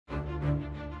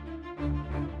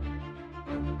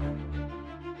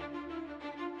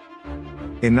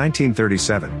In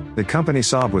 1937, the company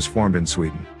Saab was formed in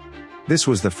Sweden. This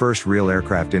was the first real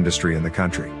aircraft industry in the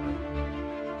country.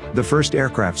 The first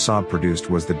aircraft Saab produced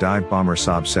was the dive bomber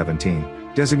Saab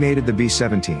 17, designated the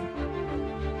B-17.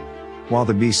 While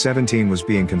the B-17 was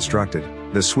being constructed,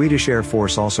 the Swedish Air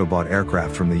Force also bought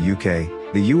aircraft from the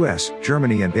UK, the US,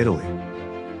 Germany and Italy.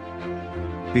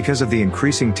 Because of the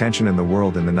increasing tension in the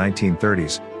world in the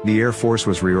 1930s, the Air Force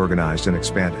was reorganized and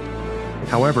expanded.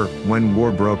 However, when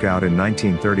war broke out in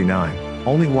 1939,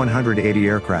 only 180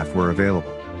 aircraft were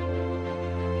available.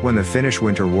 When the Finnish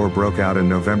Winter War broke out in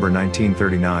November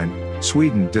 1939,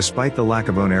 Sweden, despite the lack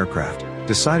of own aircraft,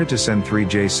 decided to send 3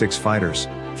 J-6 fighters,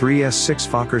 3 S-6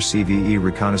 Fokker CVE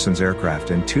reconnaissance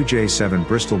aircraft and 2 J-7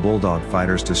 Bristol Bulldog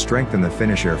fighters to strengthen the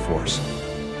Finnish Air Force.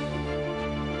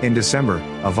 In December,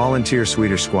 a volunteer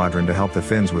Swedish squadron to help the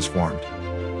Finns was formed.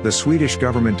 The Swedish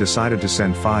government decided to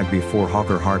send 5 B-4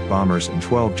 Hawker Hart bombers and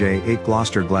 12 J-8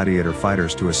 Gloster Gladiator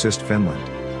fighters to assist Finland.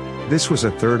 This was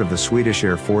a third of the Swedish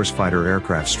Air Force fighter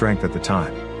aircraft strength at the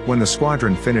time. When the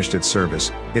squadron finished its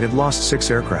service, it had lost 6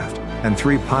 aircraft, and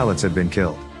 3 pilots had been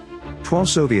killed. 12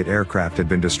 Soviet aircraft had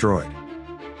been destroyed.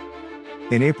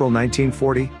 In April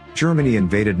 1940, Germany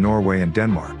invaded Norway and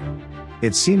Denmark.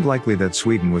 It seemed likely that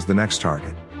Sweden was the next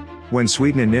target. When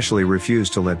Sweden initially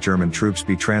refused to let German troops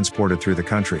be transported through the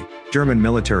country, German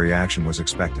military action was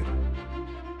expected.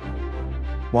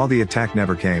 While the attack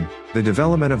never came, the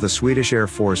development of the Swedish Air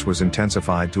Force was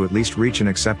intensified to at least reach an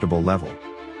acceptable level.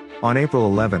 On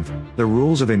April 11th, the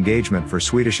rules of engagement for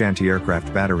Swedish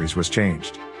anti-aircraft batteries was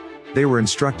changed. They were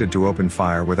instructed to open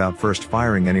fire without first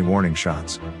firing any warning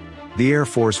shots. The Air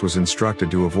Force was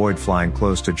instructed to avoid flying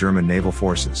close to German naval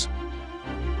forces.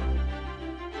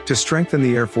 To strengthen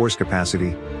the Air Force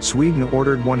capacity, Sweden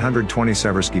ordered 120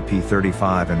 Seversky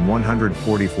P-35 and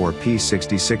 144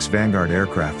 P-66 Vanguard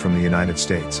aircraft from the United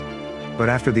States. But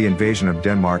after the invasion of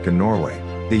Denmark and Norway,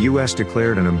 the US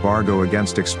declared an embargo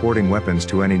against exporting weapons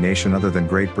to any nation other than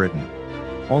Great Britain.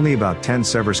 Only about 10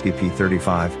 Seversky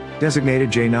P-35,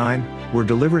 designated J-9, were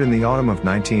delivered in the autumn of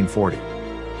 1940.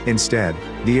 Instead,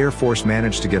 the Air Force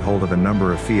managed to get hold of a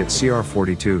number of Fiat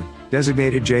CR-42,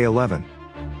 designated J-11.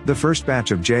 The first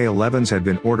batch of J-11s had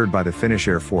been ordered by the Finnish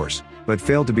Air Force, but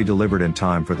failed to be delivered in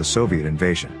time for the Soviet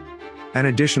invasion. An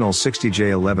additional 60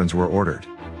 J-11s were ordered.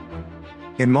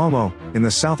 In Malmö, in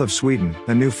the south of Sweden,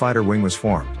 a new fighter wing was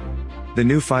formed. The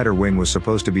new fighter wing was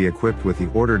supposed to be equipped with the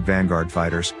ordered Vanguard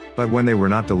fighters, but when they were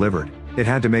not delivered, it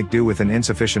had to make do with an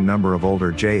insufficient number of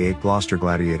older J-8 Gloster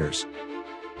Gladiators.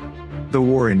 The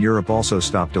war in Europe also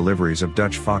stopped deliveries of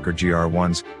Dutch Fokker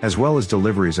GR-1s, as well as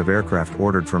deliveries of aircraft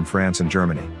ordered from France and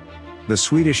Germany. The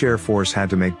Swedish Air Force had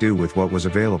to make do with what was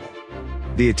available.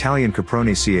 The Italian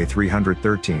Caproni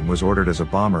CA-313 was ordered as a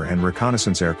bomber and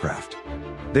reconnaissance aircraft.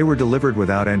 They were delivered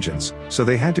without engines, so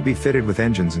they had to be fitted with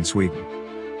engines in Sweden.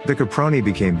 The Caproni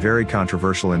became very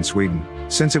controversial in Sweden,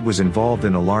 since it was involved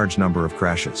in a large number of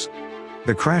crashes.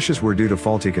 The crashes were due to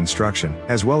faulty construction,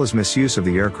 as well as misuse of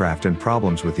the aircraft and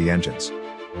problems with the engines.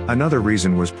 Another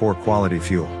reason was poor quality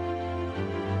fuel.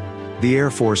 The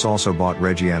Air Force also bought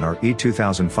Reggiane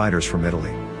E-2000 fighters from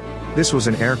Italy. This was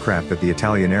an aircraft that the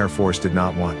Italian Air Force did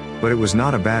not want, but it was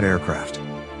not a bad aircraft.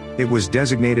 It was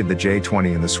designated the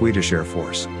J-20 in the Swedish Air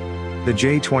Force. The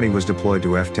J-20 was deployed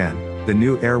to F-10, the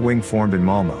new air wing formed in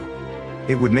Malmö.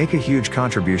 It would make a huge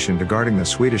contribution to guarding the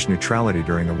Swedish neutrality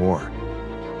during the war.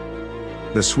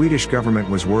 The Swedish government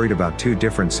was worried about 2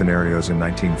 different scenarios in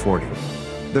 1940.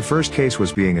 The first case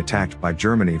was being attacked by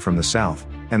Germany from the south,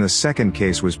 and the second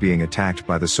case was being attacked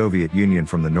by the Soviet Union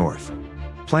from the north.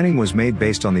 Planning was made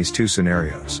based on these 2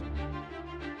 scenarios.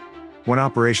 When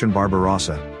Operation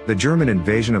Barbarossa, the German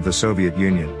invasion of the Soviet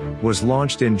Union, was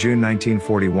launched in June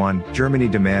 1941, Germany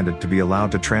demanded to be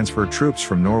allowed to transfer troops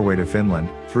from Norway to Finland,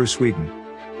 through Sweden.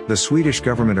 The Swedish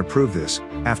government approved this,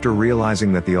 after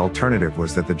realizing that the alternative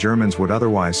was that the Germans would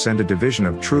otherwise send a division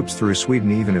of troops through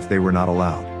Sweden even if they were not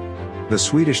allowed. The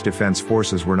Swedish defense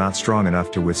forces were not strong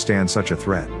enough to withstand such a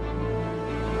threat.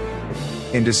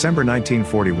 In December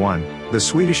 1941, the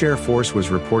Swedish Air Force was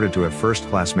reported to have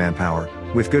first-class manpower,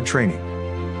 with good training.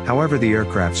 However, the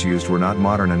aircrafts used were not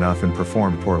modern enough and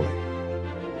performed poorly.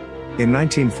 In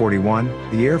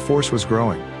 1941, the Air Force was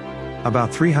growing.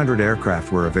 About 300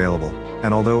 aircraft were available,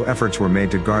 and although efforts were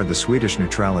made to guard the Swedish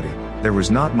neutrality, there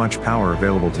was not much power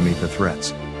available to meet the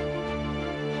threats.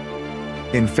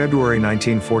 In February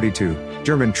 1942,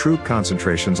 German troop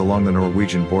concentrations along the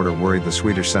Norwegian border worried the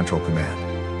Swedish Central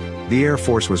Command. The Air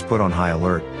Force was put on high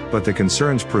alert, but the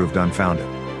concerns proved unfounded.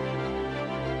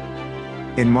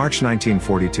 In March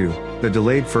 1942, the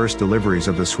delayed first deliveries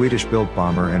of the Swedish-built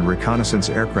bomber and reconnaissance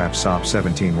aircraft Saab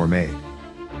 17 were made.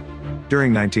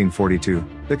 During 1942,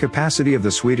 the capacity of the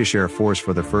Swedish Air Force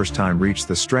for the first time reached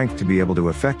the strength to be able to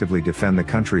effectively defend the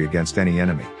country against any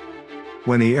enemy.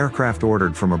 When the aircraft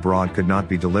ordered from abroad could not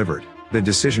be delivered, the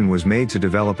decision was made to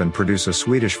develop and produce a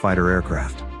Swedish fighter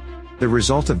aircraft. The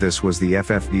result of this was the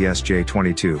FFVS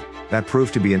J-22, that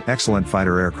proved to be an excellent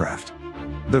fighter aircraft.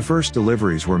 The first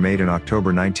deliveries were made in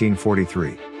October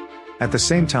 1943. At the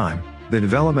same time, the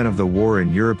development of the war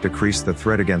in Europe decreased the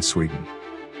threat against Sweden.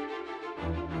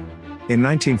 In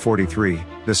 1943,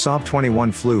 the Saab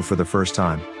 21 flew for the first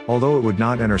time, although it would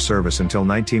not enter service until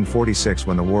 1946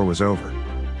 when the war was over.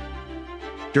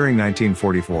 During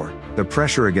 1944, the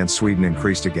pressure against Sweden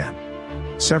increased again.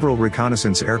 Several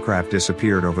reconnaissance aircraft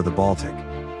disappeared over the Baltic.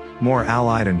 More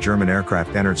Allied and German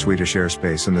aircraft entered Swedish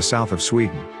airspace in the south of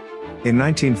Sweden. In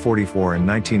 1944 and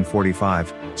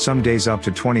 1945, some days up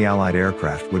to 20 Allied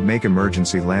aircraft would make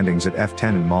emergency landings at F-10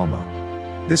 in Malmö.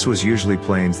 This was usually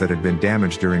planes that had been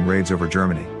damaged during raids over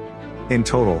Germany. In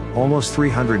total, almost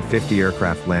 350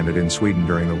 aircraft landed in Sweden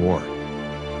during the war.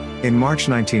 In March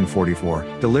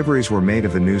 1944, deliveries were made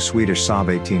of the new Swedish Saab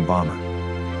 18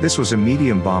 bomber. This was a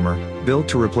medium bomber, built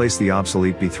to replace the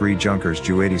obsolete B-3 Junkers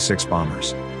Ju-86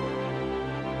 bombers.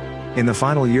 In the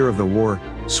final year of the war,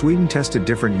 Sweden tested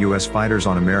different US fighters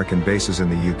on American bases in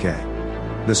the UK.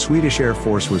 The Swedish Air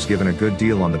Force was given a good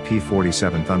deal on the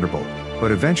P-47 Thunderbolt,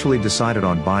 but eventually decided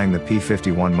on buying the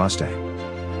P-51 Mustang.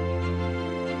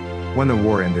 When the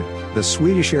war ended, the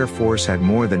Swedish Air Force had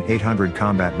more than 800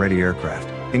 combat-ready aircraft,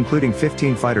 including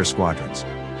 15 fighter squadrons.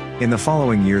 In the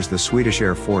following years the Swedish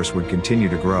Air Force would continue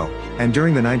to grow, and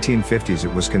during the 1950s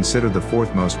it was considered the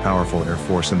fourth most powerful air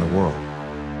force in the world.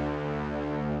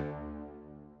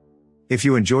 If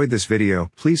you enjoyed this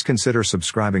video, please consider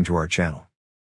subscribing to our channel.